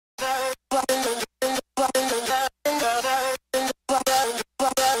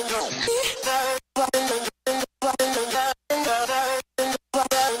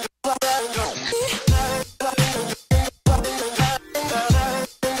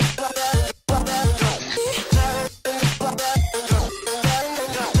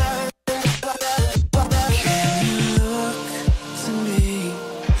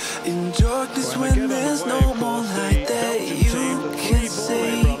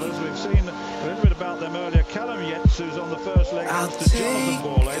Callum Yates, who's on the first leg, I'll to Jonathan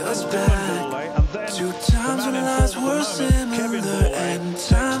Borlée, and then to times when lives were similar and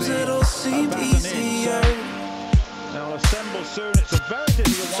times that all seemed easier. They'll assemble soon. It's a very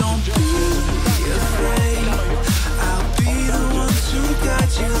difficult one to Don't be afraid. I'll be the one to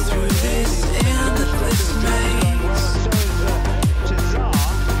guide you through this endless maze.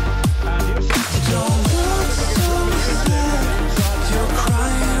 Don't look so sad. You're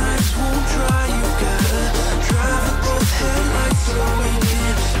crying, eyes won't dry. You gotta drive with both headlights so we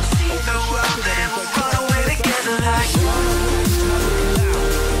can see the world and we'll run away together like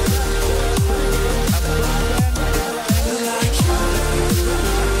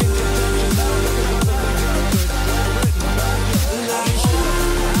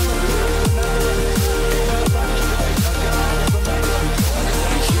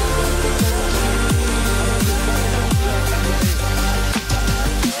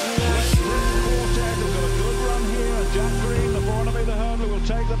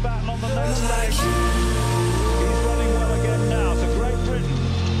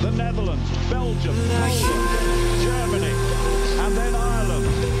Belgium, Germany, and then Ireland.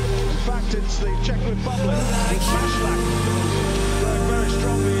 In fact, it's the Czech Republic. Going very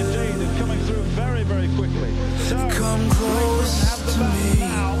strongly indeed and coming through very, very quickly. So, come close to me.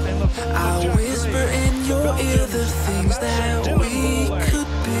 I'll whisper in your ear the things that we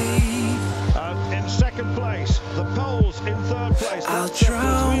could be. In second place, the Poles in third place. I'll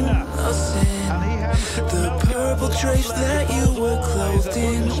drown us in the purple drapes that you were clothed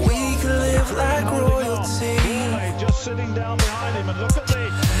in. We can live like royalty. Just sitting down behind him, and look at the.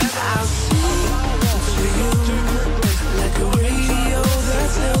 I'll sing to you like a radio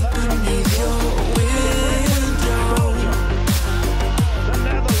that's held beneath your window. The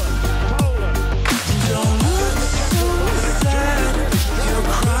Netherlands, Poland. Don't look so sad. You're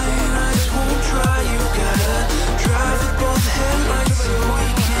crying, eyes won't dry. You gotta drive with both headlights so we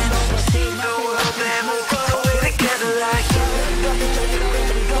can see the world and we'll run away together like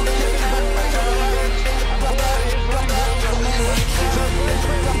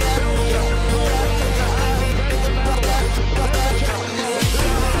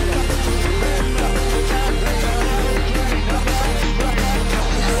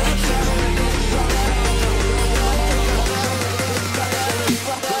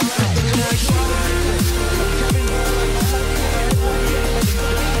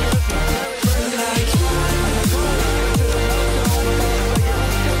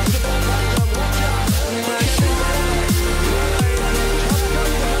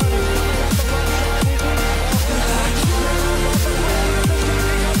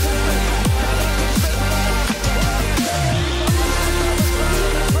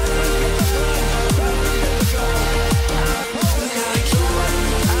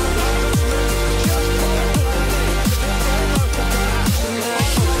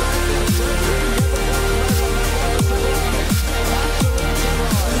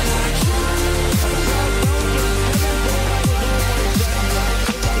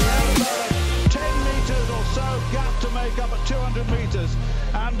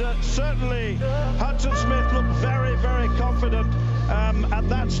certainly Hudson Smith looked very, very confident at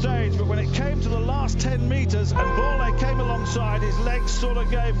that stage, but when it came to the last 10 metres and Borlée came alongside, his legs sort of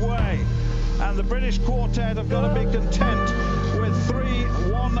gave way, and the British quartet have got to be content with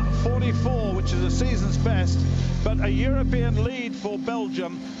 3:1:44, which is a season's best, but a European lead for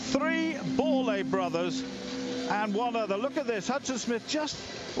Belgium. 3 Borlée brothers and one other. Look at this. Hudson Smith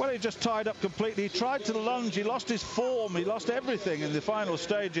he just tied up completely. He tried to lunge. He lost his form. He lost everything in the final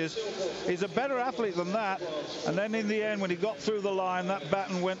stages. He's a better athlete than that. And then in the end, when he got through the line, that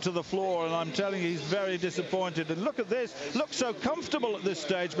baton went to the floor. And I'm telling you, he's very disappointed. And look at this. Looks so comfortable at this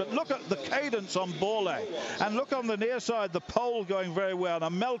stage. But look at the cadence on Borlée. And look on the near side, the Pole going very well. Now,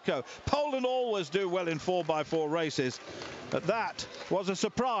 Melko. Poland always do well in 4x4 races. But that was a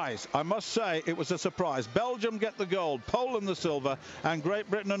surprise. I must say it was a surprise. Belgium get the gold, Poland the silver, and Great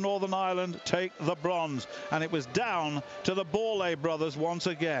Britain and Northern Ireland take the bronze. And it was down to the Borlée brothers once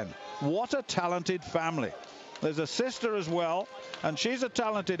again. What a talented family. There's a sister as well, and she's a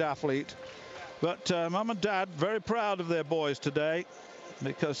talented athlete. But Mum and Dad very proud of their boys today,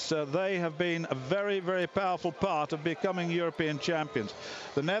 because they have been a very, very powerful part of becoming European champions.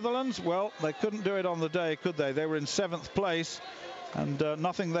 The Netherlands, well, they couldn't do it on the day, could they? They were in 7th place, and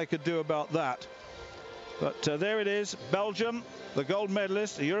nothing they could do about that. But there it is, Belgium, the gold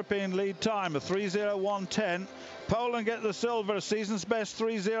medalist, a European lead time of 3:01:10. Poland get the silver, a season's best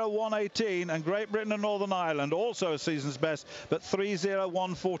 3:01:18, and Great Britain and Northern Ireland also a season's best, but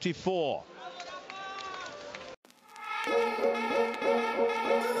 3:01:44.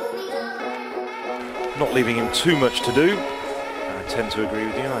 not leaving him too much to do. I tend to agree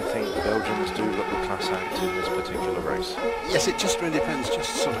with you. I think the Belgians do look the class act in this particular race. Yes, it just really depends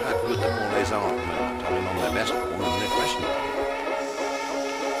just sort of how good the Borlées are at the moment. I mean, on their best form, and no question.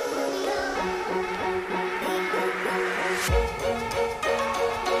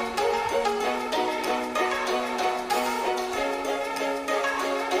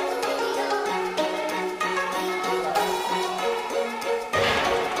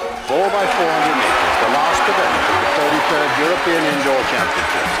 4x400 metres, the last event of the 33rd European Indoor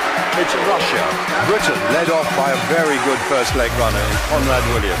Championships. It's Russia. Britain led off by a very good first leg runner in Konrad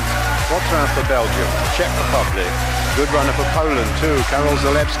Williams. Watrin for Belgium, Czech Republic. Good runner for Poland too, Karol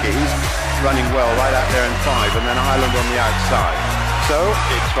Zalewski. He's running well right out there in 5, and then Ireland on the outside. So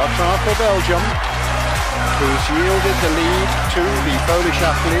it's Watrin for Belgium, who's yielded the lead to the Polish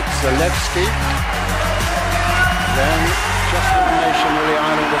athlete Zalewski. Then just elimination really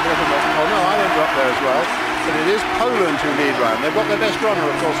Ireland a little bit. Oh no, Ireland are up there as well. But it is Poland who lead round. They've got their best runner,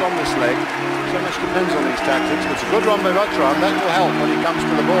 of course, on this leg. So much depends on these tactics. It's a good run by Watrin. That will help when it comes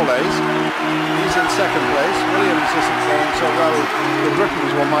to the Borlées. He's in second place. Williams isn't going so well for Britain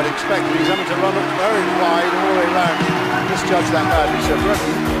as one might expect. He's having to run up very wide all the way round. Misjudged that badly. So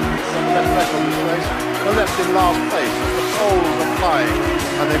Britain got the best place on this race. They're left in last place. The poles are flying.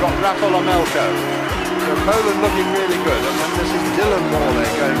 And they've got Rafał Omelko. So Poland looking really good, and then this is Dylan Borlée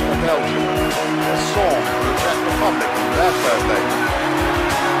going for Belgium. There's Saum for the Czech Republic in their third leg.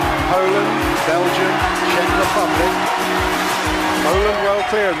 Poland, Belgium, Czech Republic. Poland well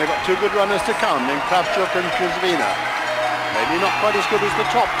clear, and they've got two good runners to come in Kravchuk and Kuzvina. Maybe not quite as good as the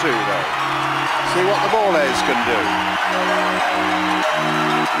top two though. See what the Borlées can do.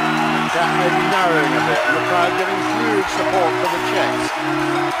 That may be narrowing a bit, and the crowd giving huge support for the Czechs.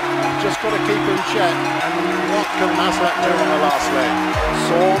 Just got to keep in check, and what can Maslak do on the last leg?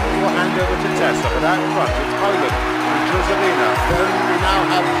 Saum will hand over to Tessa, but out front it's Poland and Kuzvina. Then we now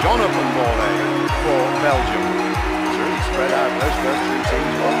have Jonathan Borlée for Belgium. It's really spread out. Those first three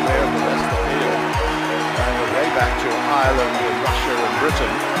teams one clear of the rest of the field. And we're way back to Ireland and Russia and Britain.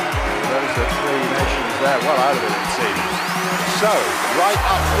 Those are three nations there, well out of it seems. So, right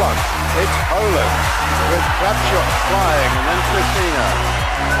up front, it's Poland with Kravchuk flying, and then Kuzvina.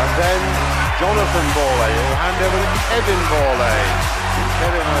 And then Jonathan Borlée will hand over to Kevin Borlée.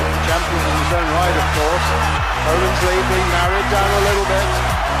 Kevin, a champion in his own right, of course. Poland's lead being narrowed down a little bit,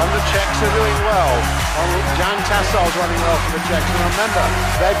 and the Czechs are doing well. Jan Tassel's running well for the Czechs, and remember,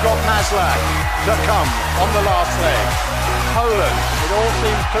 they've got Maslak to come on the last leg. Poland, it all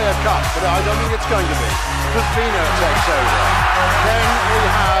seems clear-cut, but I don't think it's going to be. Kuzvina takes over. Then we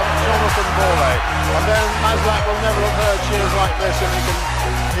have Jonathan Borlée, and then Maslak will never have heard cheers like this, and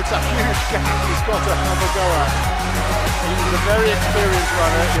it's a huge gap he's got to have a go at. He's a very experienced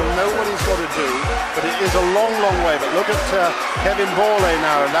runner, he'll know what he's got to do, but it is a long, long way. But look at Kevin Borlée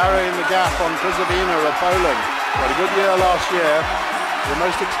now, narrowing the gap on Kuzvina of Poland. Got a good year last year. The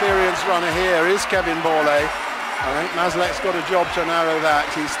most experienced runner here is Kevin Borlée. I think Maslak's got a job to narrow that.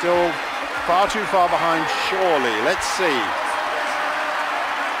 He's still far too far behind, surely. Let's see.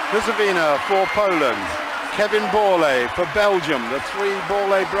 Kuzvina for Poland. Kevin Borlée for Belgium. The three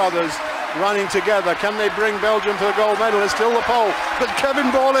Borlée brothers running together. Can they bring Belgium to the gold medal? It's still the pole, but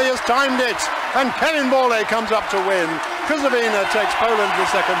Kevin Borlée has timed it, and Kevin Borlée comes up to win. Kuzvina takes Poland to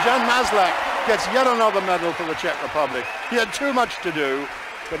second. Jan Maslak gets yet another medal for the Czech Republic. He had too much to do,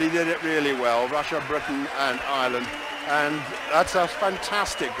 but he did it really well. Russia, Britain and Ireland, and that's a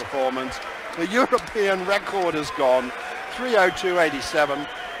fantastic performance. The European record has gone 3:02.87.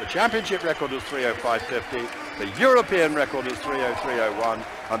 The championship record is 3:05.50. The European record is 3:03.01,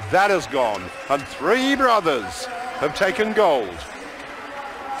 and that has gone. And three brothers have taken gold.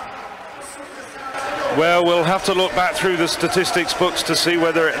 Well, we'll have to look back through the statistics books to see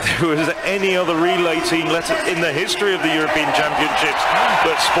whether there was any other relay team in the history of the European Championships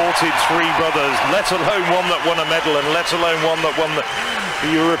that sported three brothers, let alone one that won a medal, and let alone one that won the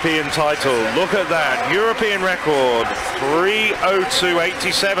European title. Look at that, European record,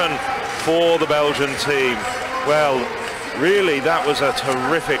 3:02.87 for the Belgian team. Well, really, that was a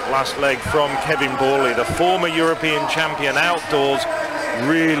terrific last leg from Kevin Borlée, the former European champion outdoors.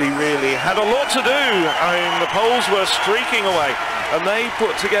 Really had a lot to do. I mean, the Poles were streaking away, and they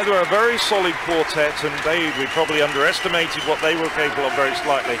put together a very solid quartet, and we probably underestimated what they were capable of very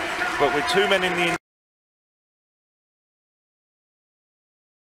slightly, but with two men in the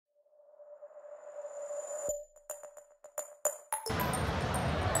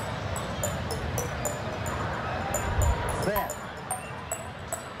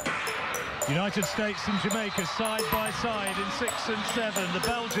United States and Jamaica side by side in 6 and 7. The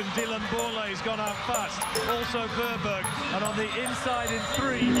Belgian Dylan Borlée's gone out fast. Also Verberg. And on the inside in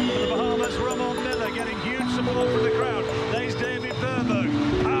 3 for the Bahamas, Ramon Miller getting huge support from the crowd. There's David Verberg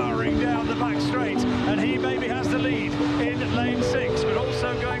powering down the back straight. And he maybe has the lead in lane 6. But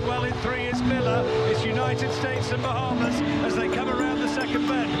also going well in 3 is Miller. It's United States and Bahamas as they come around the second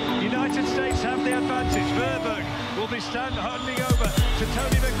bend. United States have the advantage. Verberg will be handing over to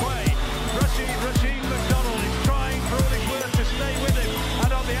Tony McQuay. Rashid McDonald is trying for all his worth to stay with him.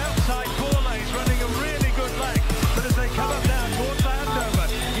 And on the outside, Borlée's running a really good leg. But as they come up now towards the handover,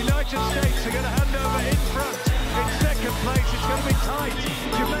 United States are going to hand over in front. In second place, it's going to be tight.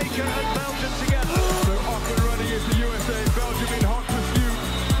 Jamaica and Belgium together. So up and running is the USA. Belgium in hot pursuit.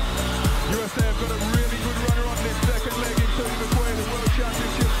 USA have got a really good runner on this second leg in Tony McQuay, the World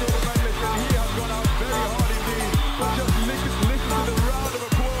Championship silver medalist, and he has gone out very hard indeed. But just listen to the round of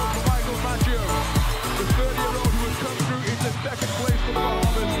applause for Michael Maggio, the 30-year-old who has come through into second place for the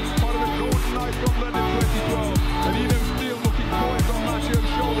Bahamas, part of the golden night from London 2012. And Eno still looking poised on Maggio's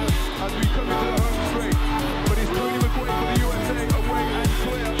shoulder as we come into the home straight. But it's Tony McQuay for the USA away and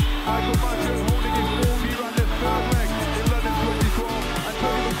clear. Michael Maggio holding his ball. He ran the third leg in London 2012. And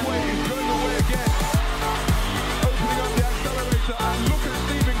Tony McQuay is going away again, opening up the accelerator. And look at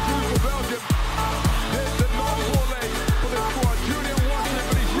Stephen Cruz for Belgium. There's the non-Borlée for the squad. Julie Watrin,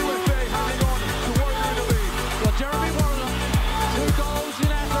 but it's USA hanging on to Warren in the lead. Well, Jeremy Warren, 2 goals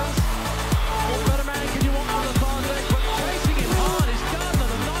in Athens. What better man can you want on the far leg? But chasing him hard is Gardner,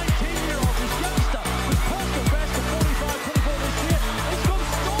 the 19-year-old, this youngster, who's personal best of 45-24 this year. He's gone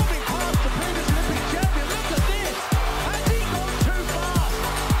storming past the previous Olympic champion. Look at this. Has he gone too fast?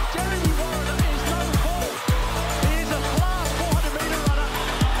 Jeremy Warren is no fool. He is a class 400-metre runner,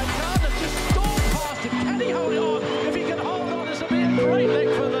 and Gardner just stormed past him. Can he hold it on? If he can hold on, this will be a great leg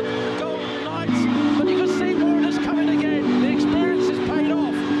for the Golden Knights. But you can see Warren is coming again. The experience has paid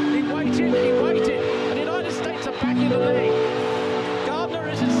off. He waited, and the United States are back in the league. Gardner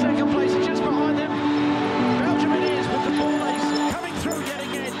is in second place, just behind them. Belgium it is, with the Borlée's coming through yet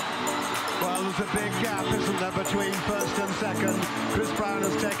again. Well, there's a big gap, isn't there, between first and second. Chris Brown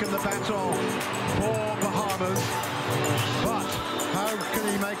has taken the baton for Bahamas. But how can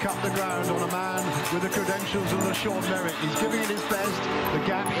he make up the ground on a man with the credentials and the short merit? He's giving it his best. The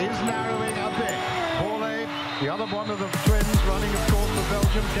gap is narrowing a bit. Borlée, the other one of the twins, running, of course, for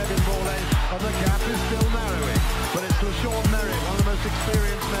Belgium, Kevin Borlée, and the gap is still narrowing. But it's LaShawn Merritt, one of the most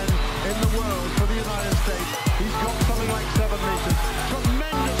experienced men in the world for the United States. He's got something like 7 meters.